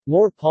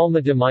More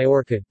Palma de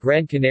Mallorca,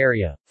 Gran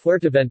Canaria,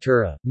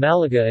 Fuerteventura,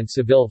 Malaga and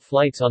Seville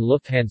flights on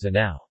Lufthansa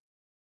now.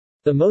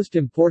 The most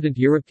important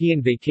European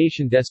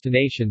vacation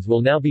destinations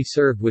will now be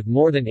served with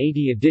more than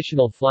 80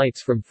 additional flights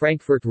from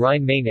Frankfurt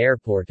Rhein-Main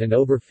Airport and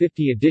over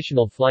 50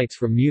 additional flights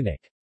from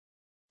Munich.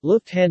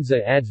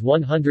 Lufthansa adds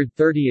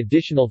 130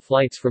 additional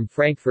flights from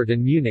Frankfurt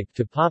and Munich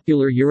to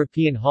popular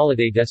European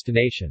holiday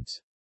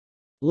destinations.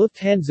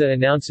 Lufthansa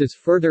announces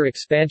further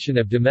expansion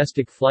of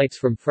domestic flights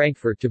from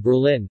Frankfurt to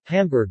Berlin,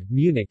 Hamburg,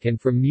 Munich and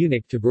from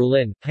Munich to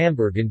Berlin,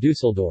 Hamburg and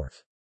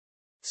Düsseldorf.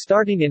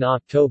 Starting in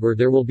October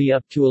there will be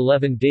up to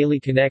 11 daily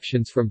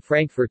connections from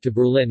Frankfurt to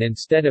Berlin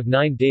instead of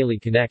 9 daily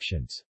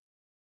connections.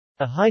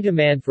 A high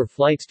demand for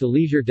flights to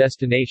leisure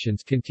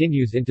destinations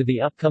continues into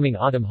the upcoming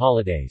autumn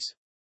holidays.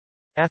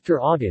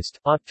 After August,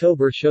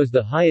 October shows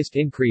the highest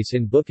increase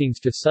in bookings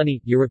to sunny,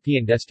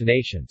 European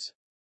destinations.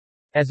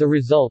 As a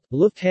result,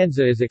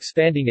 Lufthansa is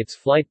expanding its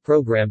flight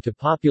program to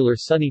popular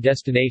sunny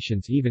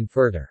destinations even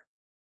further.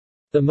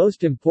 The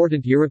most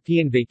important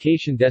European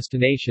vacation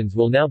destinations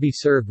will now be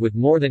served with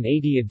more than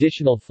 80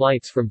 additional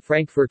flights from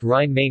Frankfurt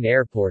Rhein-Main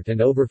Airport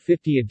and over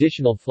 50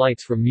 additional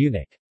flights from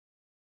Munich.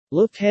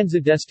 Lufthansa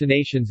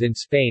destinations in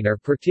Spain are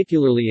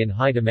particularly in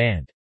high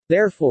demand.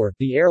 Therefore,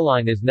 the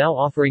airline is now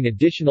offering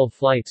additional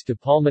flights to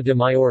Palma de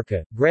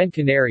Mallorca, Gran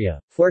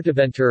Canaria,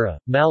 Fuerteventura,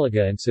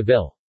 Malaga and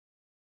Seville.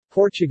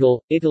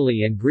 Portugal,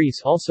 Italy and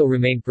Greece also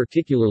remain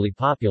particularly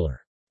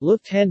popular.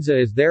 Lufthansa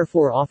is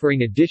therefore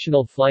offering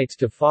additional flights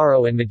to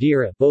Faro and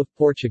Madeira, both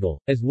Portugal,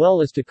 as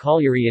well as to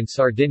Cagliari in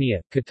Sardinia,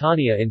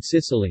 Catania in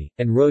Sicily,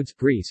 and Rhodes,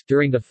 Greece,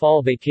 during the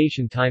fall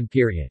vacation time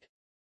period.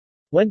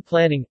 When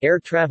planning, air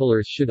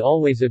travelers should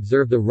always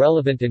observe the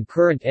relevant and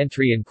current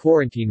entry and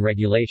quarantine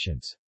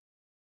regulations.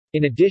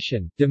 In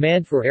addition,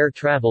 demand for air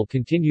travel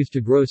continues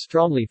to grow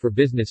strongly for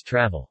business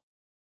travel.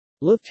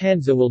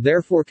 Lufthansa will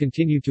therefore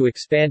continue to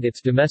expand its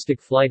domestic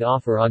flight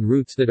offer on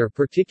routes that are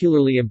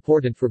particularly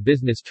important for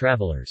business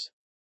travelers.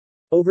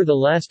 Over the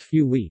last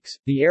few weeks,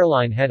 the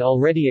airline had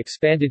already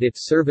expanded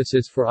its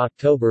services for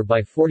October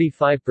by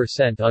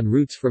 45% on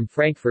routes from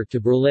Frankfurt to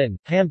Berlin,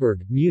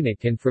 Hamburg,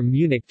 Munich and from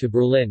Munich to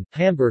Berlin,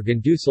 Hamburg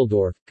and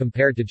Düsseldorf,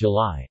 compared to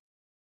July.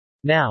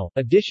 Now,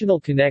 additional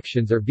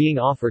connections are being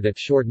offered at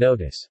short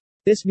notice.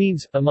 This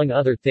means, among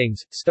other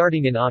things,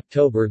 starting in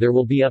October there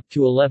will be up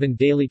to 11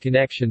 daily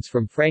connections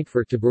from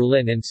Frankfurt to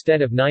Berlin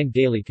instead of 9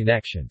 daily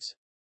connections.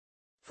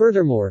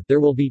 Furthermore,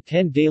 there will be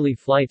 10 daily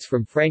flights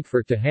from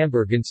Frankfurt to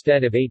Hamburg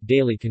instead of 8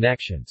 daily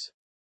connections.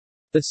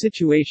 The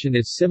situation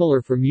is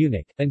similar for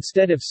Munich.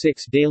 Instead of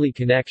 6 daily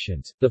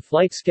connections, the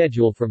flight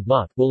schedule from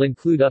MUC will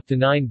include up to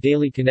 9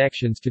 daily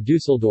connections to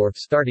Düsseldorf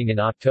starting in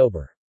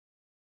October.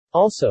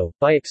 Also,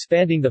 by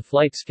expanding the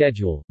flight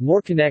schedule,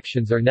 more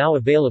connections are now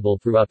available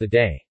throughout the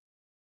day.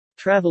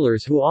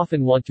 Travelers who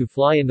often want to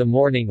fly in the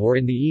morning or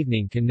in the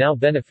evening can now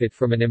benefit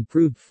from an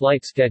improved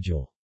flight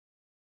schedule.